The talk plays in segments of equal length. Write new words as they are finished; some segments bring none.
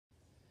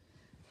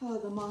Oh,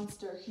 the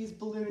monster. He's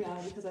blue now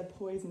because I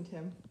poisoned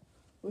him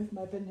with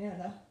my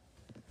banana.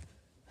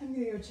 I'm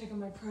gonna go check on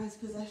my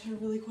prized possession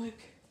really quick,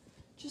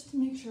 just to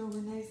make sure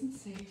we're nice and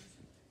safe.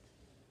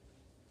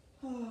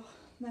 Oh,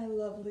 my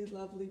lovely,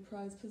 lovely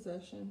prized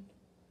possession.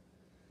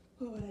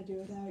 What would I do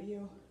without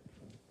you?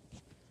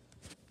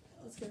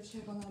 Let's go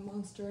check on that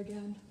monster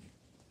again.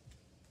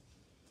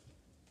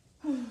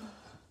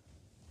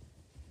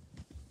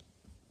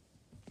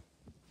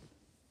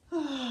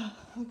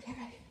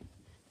 Okay.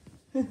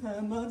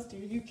 Monster,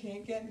 you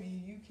can't get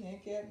me. You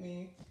can't get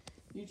me.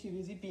 You're too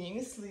busy being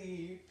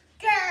asleep.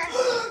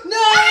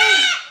 No!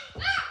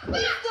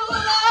 He's still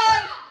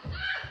alive!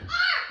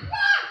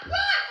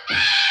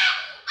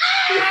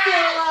 He's still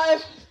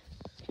alive!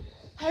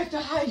 I have to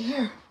hide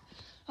here.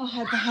 I'll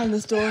hide behind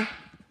this door.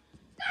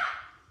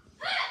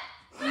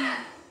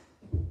 I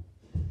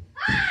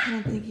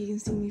don't think he can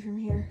see me from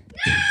here.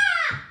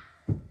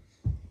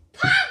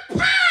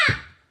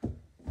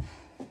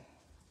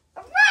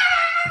 I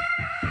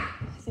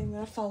think I'm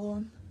gonna follow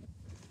him.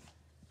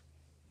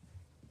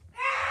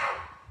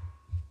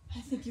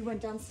 I think he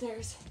went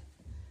downstairs.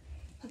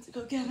 Let's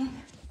go get him.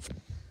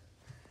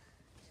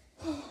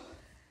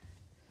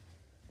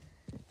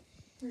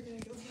 We're gonna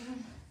go get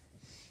him.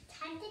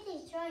 Time to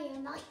destroy your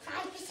most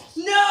prized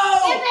possession.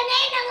 No! Your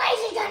banana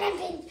legs are gonna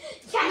be.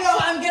 No,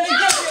 I'm gonna get you.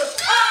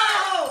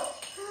 Oh!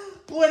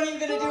 What are you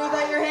gonna do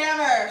without your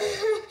hammer?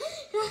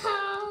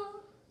 No.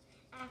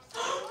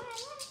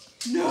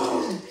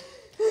 No!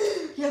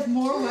 He has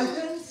more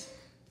weapons?